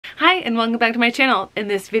Hi and welcome back to my channel. In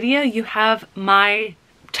this video you have my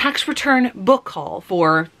tax return book haul,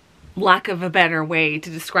 for lack of a better way to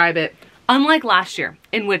describe it. Unlike last year,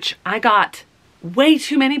 in which I got way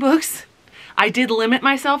too many books, I did limit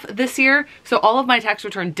myself this year, so all of my tax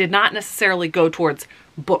return did not necessarily go towards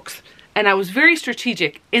books. And I was very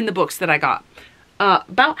strategic in the books that I got.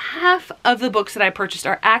 About half of the books that I purchased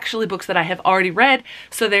are actually books that I have already read,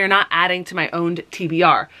 so they are not adding to my owned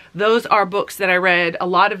TBR. Those are books that I read, a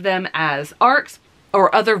lot of them as ARCs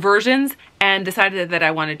or other versions, and decided that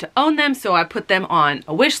I wanted to own them, so I put them on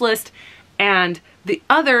a wish list. And the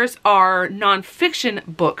others are nonfiction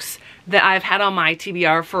books that I've had on my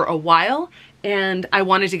TBR for a while and I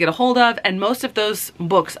wanted to get a hold of, and most of those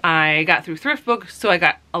books I got through thrift books, so I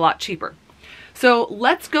got a lot cheaper. So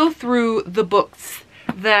let's go through the books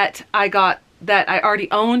that I got that I already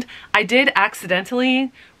owned. I did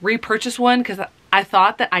accidentally repurchase one because I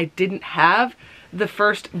thought that I didn't have the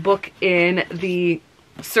first book in the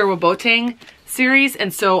Sherwood Boateng series,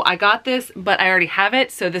 and so I got this, but I already have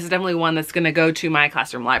it, so this is definitely one that's going to go to my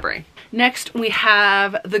classroom library. Next we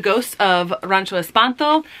have The Ghosts of Rancho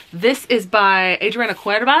Espanto. This is by Adriana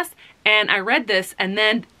Cuevas, and I read this and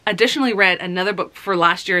then additionally read another book for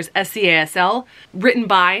last year's SCASL written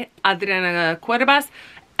by Adriana Cuevas,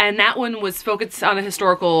 and that one was focused on a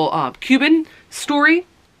historical Cuban story.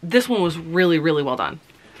 This one was really well done.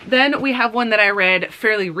 Then we have one that I read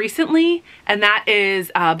fairly recently, and that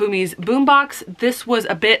is Bumi's Boombox. This was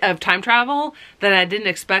a bit of time travel that I didn't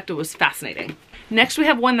expect. It was fascinating. Next we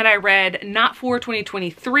have one that I read not for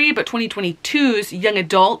 2023 but 2022's young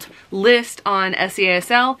adult list on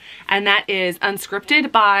SCASL, and that is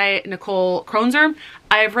Unscripted by Nicole Kronzer.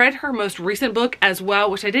 I've read her most recent book as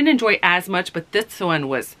well, which I didn't enjoy as much, but this one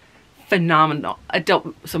was phenomenal. It dealt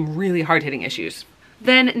with some really hard-hitting issues.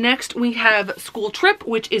 Then next we have School Trip,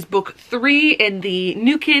 which is book 3 in the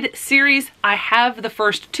New Kid series. I have the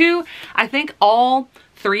first 2. I think all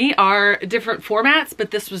 3 are different formats, but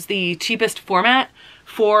this was the cheapest format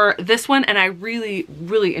for this one, and I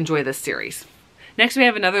really enjoy this series. Next we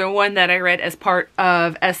have another one that I read as part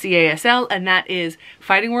of SCASL, and that is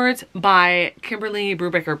Fighting Words by Kimberly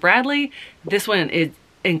Brubaker Bradley. This one is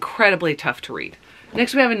incredibly tough to read.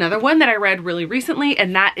 Next we have another one that I read really recently,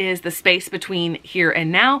 and that is The Space Between Here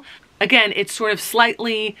and Now. Again, it's sort of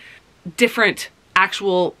slightly different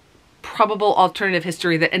actual probable alternative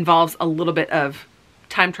history that involves a little bit of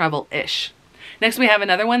time travel-ish. Next we have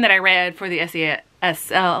another one that I read for the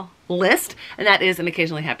SCASL list, and that is An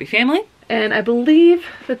Occasionally Happy Family. And I believe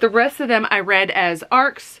that the rest of them I read as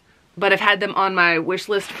ARCs, but I've had them on my wish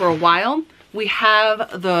list for a while. We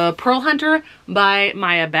have The Pearl Hunter by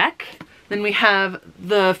Maya Beck. Then we have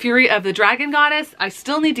The Fury of the Dragon Goddess. I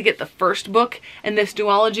still need to get the first book in this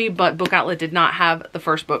duology, but Book Outlet did not have the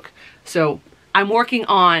first book. So I'm working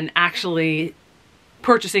on actually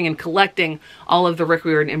purchasing and collecting all of the Rick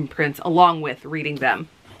Riordan imprints along with reading them.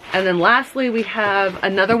 And then lastly, we have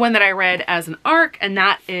another one that I read as an ARC, and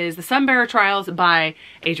that is The Sunbearer Trials by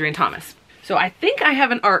Adrian Thomas. So I think I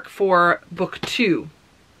have an ARC for book 2,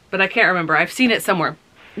 but I can't remember. I've seen it somewhere.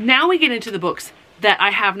 Now we get into the books that I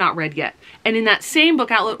have not read yet. And in that same Book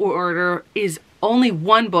Outlet order is only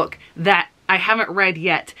one book that I haven't read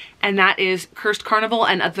yet, and that is Cursed Carnival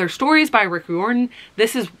and Other Stories by Rick Riordan.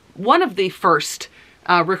 This is one of the first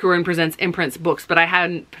Rick Riordan Presents imprints books, but I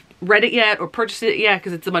hadn't read it yet or purchased it yet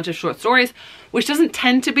because it's a bunch of short stories, which doesn't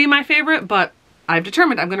tend to be my favorite, but I've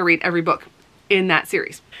determined I'm going to read every book in that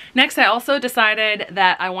series. Next, I also decided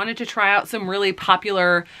that I wanted to try out some really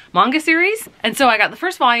popular manga series, and so I got the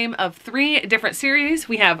first volume of 3 different series.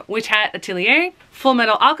 We have Witch Hat Atelier, Full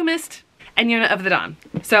Metal Alchemist, and Unit of the Dawn.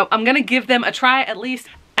 So I'm gonna give them a try at least,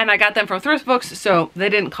 and I got them from thrift books, so they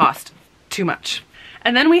didn't cost too much.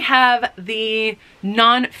 And then we have the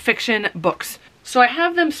non-fiction books. So I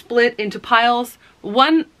have them split into piles.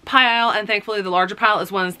 One pile, and thankfully the larger pile,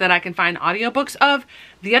 is ones that I can find audiobooks of.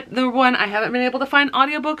 The other one I haven't been able to find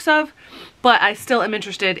audiobooks of, but I still am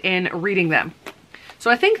interested in reading them. So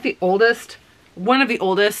I think the oldest, one of the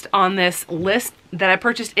oldest on this list that I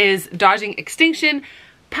purchased is Dodging Extinction,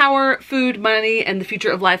 Power, Food, Money, and the Future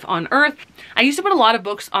of Life on Earth. I used to put a lot of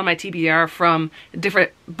books on my TBR from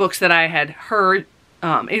different books that I had heard,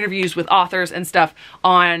 interviews with authors and stuff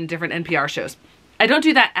on different NPR shows. I don't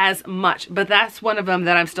do that as much, but that's one of them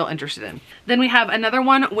that I'm still interested in. Then we have another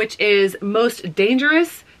one, which is Most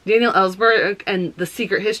Dangerous, Daniel Ellsberg and the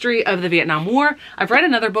Secret History of the Vietnam War. I've read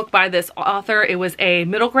another book by this author. It was a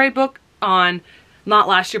middle grade book on, not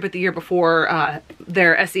last year, but the year before,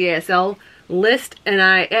 their SCASL list, and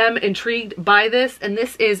I am intrigued by this. And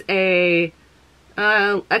this is a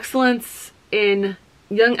excellence in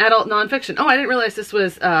young adult nonfiction. Oh, I didn't realize this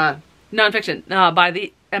was nonfiction by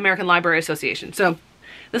the American Library Association. So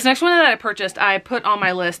this next one that I purchased, I put on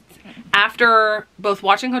my list after both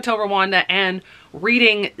watching Hotel Rwanda and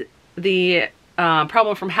reading the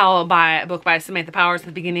Problem from Hell by a book by Samantha Powers at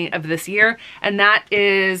the beginning of this year. And that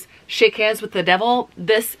is Shake Hands with the Devil.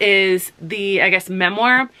 This is the, I guess,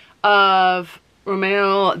 memoir of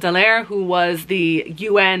Roméo Dallaire, who was the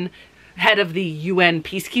UN head of the UN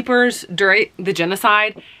peacekeepers during the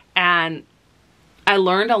genocide. And I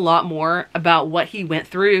learned a lot more about what he went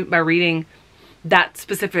through by reading that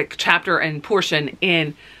specific chapter and portion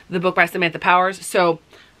in the book by Samantha Powers. So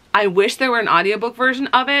I wish there were an audiobook version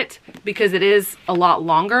of it because it is a lot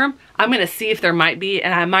longer. I'm going to see if there might be,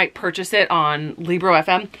 and I might purchase it on Libro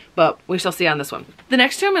FM, but we shall see on this one. The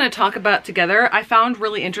next two I'm going to talk about together I found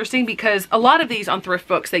really interesting because a lot of these on thrift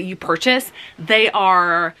books that you purchase, they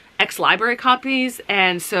are ex-library copies,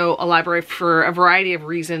 and so a library for a variety of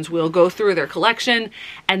reasons will go through their collection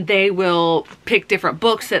and they will pick different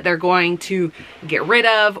books that they're going to get rid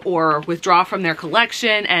of or withdraw from their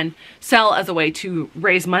collection and sell as a way to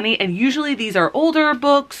raise money. And usually these are older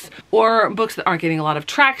books or books that aren't getting a lot of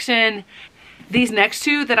traction. These next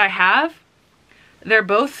two that I have, they're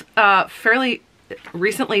both fairly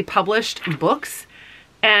recently published books,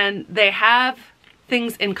 and they have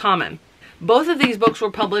things in common. Both of these books were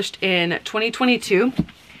published in 2022,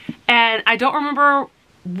 and I don't remember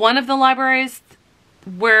one of the libraries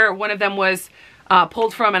where one of them was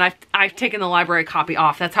pulled from, and I've taken the library copy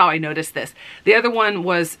off. That's how I noticed this. The other one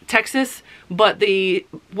was Texas, but the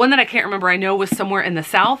one that I can't remember I know was somewhere in the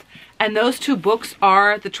South, and those two books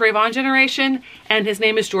are The Trayvon Generation and His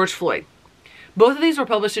Name is George Floyd. Both of these were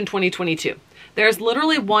published in 2022. There's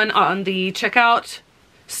literally one on the checkout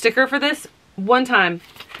sticker for this one time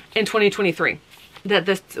in 2023 that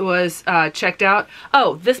this was checked out.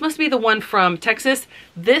 Oh, this must be the one from Texas.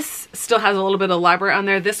 This still has a little bit of library on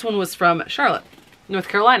there. This one was from Charlotte, North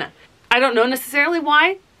Carolina. I don't know necessarily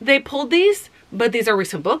why they pulled these, but these are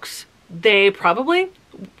recent books. They probably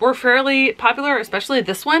were fairly popular, especially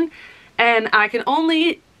this one, and I can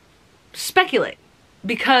only speculate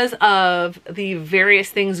because of the various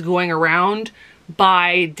things going around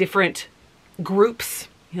by different groups,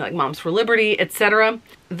 you know, like Moms for Liberty, etc.,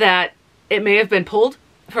 that it may have been pulled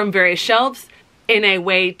from various shelves in a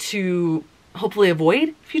way to hopefully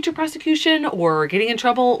avoid future prosecution or getting in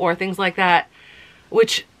trouble or things like that,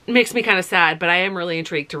 which makes me kind of sad, but I am really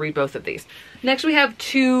intrigued to read both of these. Next we have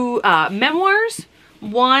two memoirs.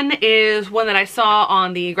 One is one that I saw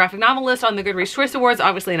on the graphic novel list on the Goodreads Choice Awards,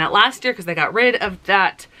 obviously not last year because they got rid of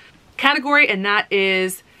that category, and that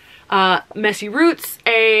is Messy Roots,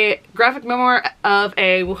 a graphic memoir of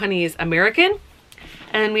a Wuhanese American.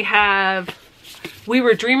 And we have We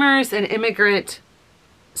Were Dreamers, an immigrant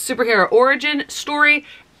superhero origin story.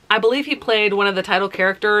 I believe he played one of the title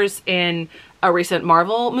characters in a recent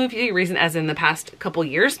Marvel movie, recent as in the past couple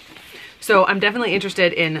years. So I'm definitely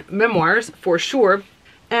interested in memoirs for sure.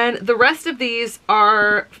 And the rest of these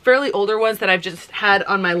are fairly older ones that I've just had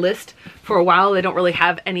on my list for a while. They don't really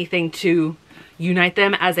have anything to unite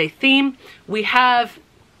them as a theme. We have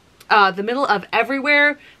The Middle of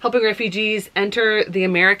Everywhere, Helping Refugees Enter the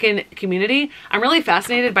American Community. I'm really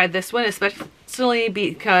fascinated by this one, especially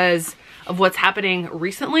because of what's happening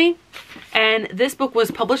recently. And this book was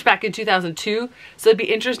published back in 2002, so it'd be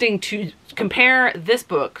interesting to compare this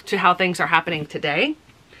book to how things are happening today.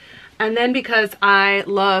 And then because I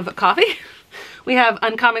love coffee, we have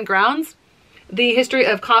Uncommon Grounds, the history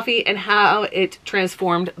of coffee and how it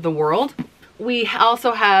transformed the world. We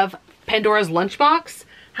also have Pandora's Lunchbox,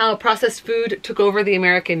 how processed food took over the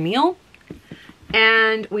American meal.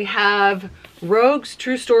 And we have Rogues,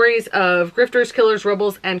 True Stories of Grifters, Killers,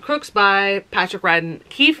 Rebels, and Crooks by Patrick Radden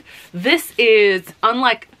Keefe. This is,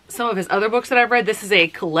 unlike some of his other books that I've read, this is a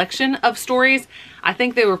collection of stories. I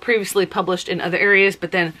think they were previously published in other areas,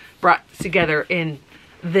 but then brought together in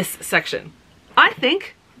this section. I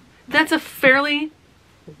think that's a fairly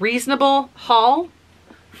reasonable haul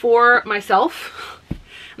for myself.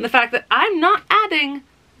 And the fact that I'm not adding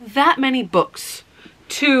that many books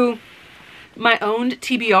to my owned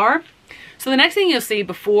TBR. So the next thing you'll see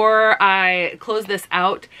before I close this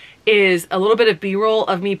out is a little bit of B-roll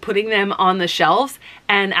of me putting them on the shelves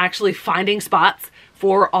and actually finding spots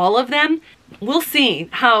for all of them. We'll see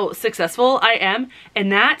how successful I am in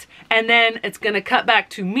that, and then it's going to cut back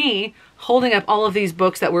to me holding up all of these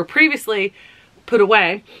books that were previously put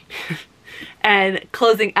away and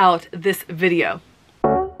closing out this video.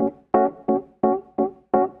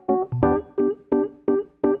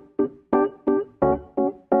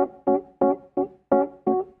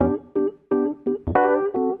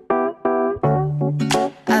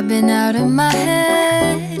 I've been out of my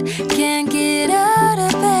head, can't get out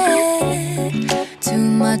of bed. Too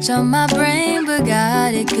much on my brain, but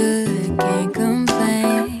got it good, can't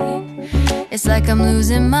complain. It's like I'm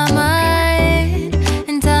losing my mind,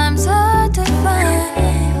 and time's hard to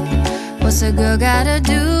find. What's a girl gotta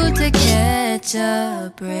do to catch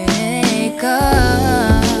a break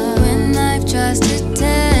up? When life tries to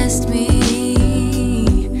test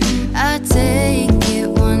me, I take it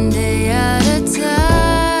one day at a time.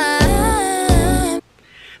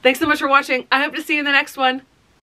 Thanks so much for watching. I hope to see you in the next one.